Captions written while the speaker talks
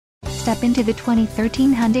step into the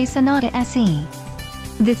 2013 Hyundai Sonata SE.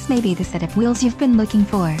 This may be the set of wheels you've been looking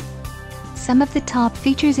for. Some of the top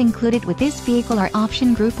features included with this vehicle are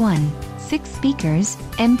Option Group 1, 6 speakers,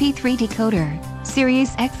 MP3 decoder,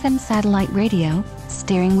 Sirius XM satellite radio,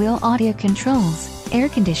 steering wheel audio controls, air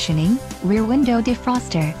conditioning, rear window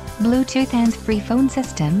defroster, Bluetooth hands-free phone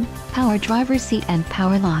system, power driver's seat and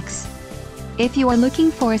power locks. If you are looking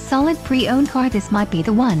for a solid pre-owned car, this might be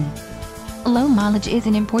the one. Low mileage is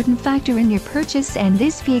an important factor in your purchase, and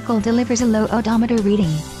this vehicle delivers a low odometer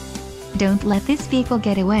reading. Don't let this vehicle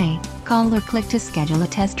get away. Call or click to schedule a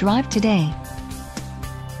test drive today.